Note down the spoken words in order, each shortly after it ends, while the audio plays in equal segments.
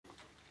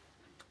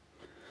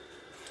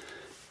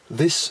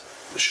This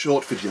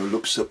short video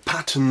looks at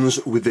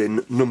patterns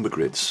within number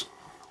grids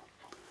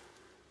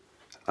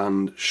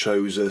and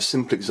shows a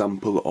simple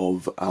example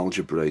of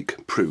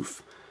algebraic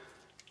proof.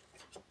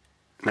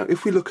 Now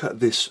if we look at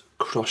this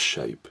cross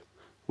shape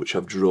which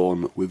I've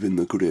drawn within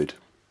the grid,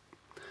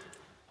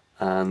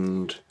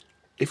 and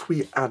if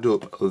we add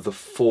up the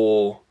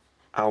four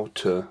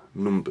outer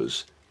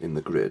numbers in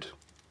the grid,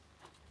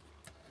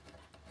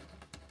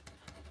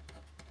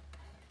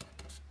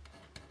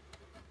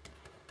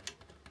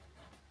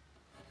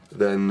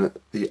 then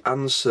the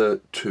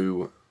answer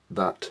to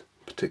that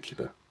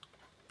particular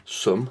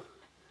sum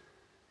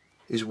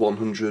is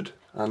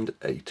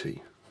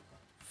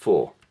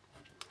 184.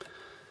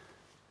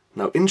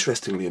 Now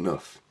interestingly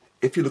enough,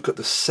 if you look at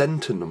the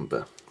centre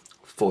number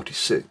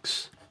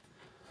 46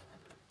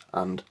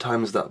 and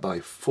times that by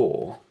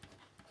 4,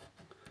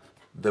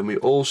 then we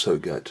also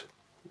get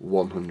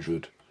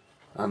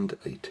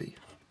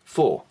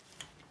 184.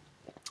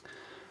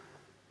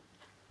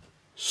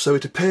 So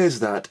it appears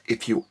that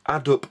if you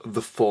add up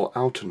the four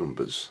outer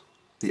numbers,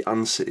 the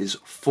answer is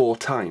 4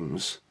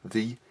 times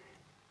the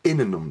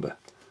inner number.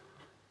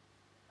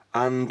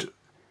 And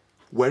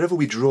wherever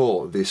we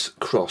draw this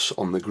cross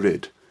on the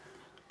grid,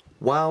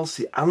 whilst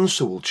the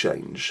answer will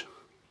change,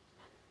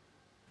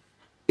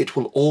 it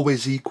will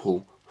always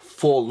equal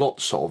 4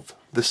 lots of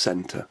the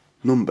centre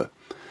number.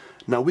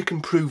 Now we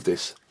can prove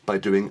this by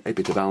doing a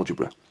bit of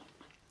algebra.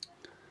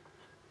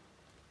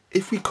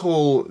 If we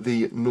call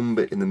the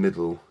number in the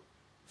middle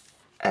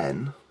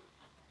n,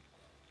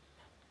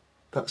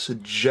 that's a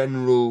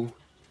general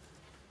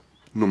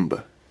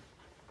number.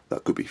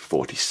 That could be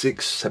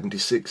 46,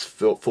 76,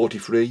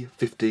 43,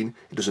 15,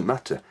 it doesn't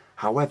matter.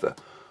 However,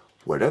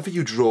 wherever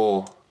you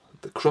draw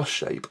the cross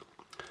shape,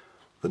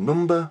 the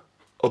number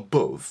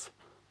above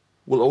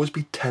will always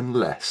be 10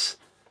 less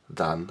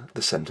than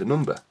the centre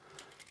number.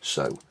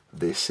 So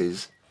this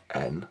is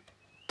n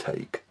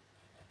take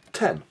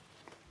 10.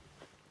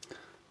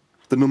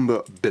 The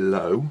number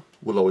below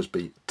will always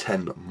be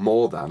 10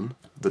 more than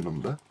the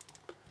number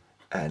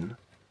n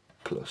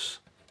plus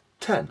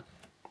 10.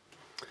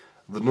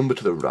 The number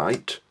to the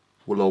right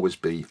will always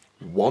be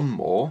 1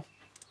 more,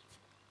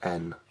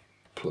 n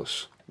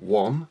plus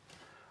 1,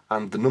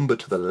 and the number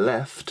to the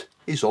left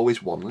is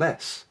always 1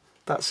 less.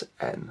 That's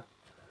n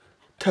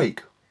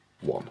take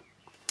 1.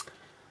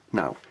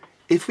 Now,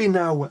 if we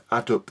now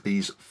add up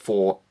these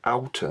 4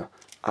 outer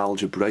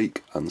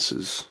algebraic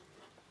answers,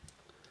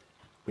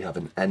 we have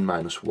an n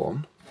minus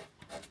 1,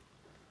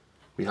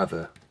 we have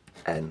a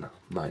n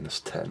minus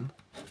 10,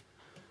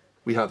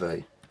 we have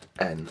a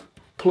n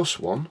plus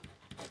 1,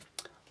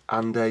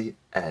 and a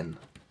n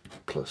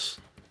plus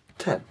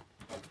 10.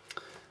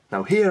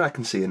 Now here I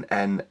can see an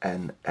n,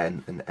 n,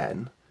 n, and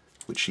n,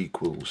 which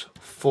equals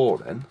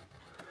 4n,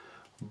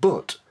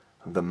 but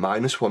the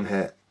minus 1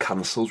 here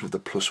cancels with the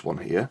plus 1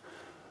 here,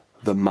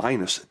 the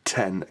minus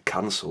 10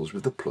 cancels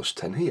with the plus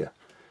 10 here.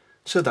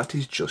 So that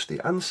is just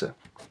the answer.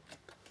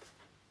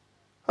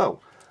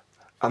 Oh,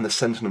 and the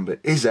centre number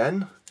is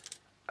n,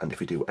 and if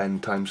we do n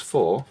times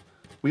 4,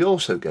 we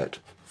also get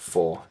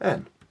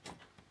 4n.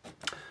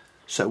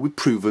 So we've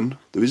proven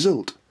the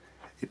result.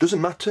 It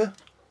doesn't matter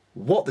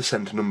what the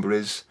centre number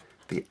is,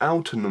 the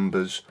outer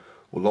numbers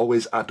will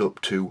always add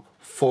up to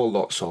 4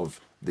 lots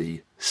of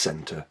the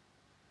centre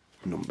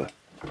number.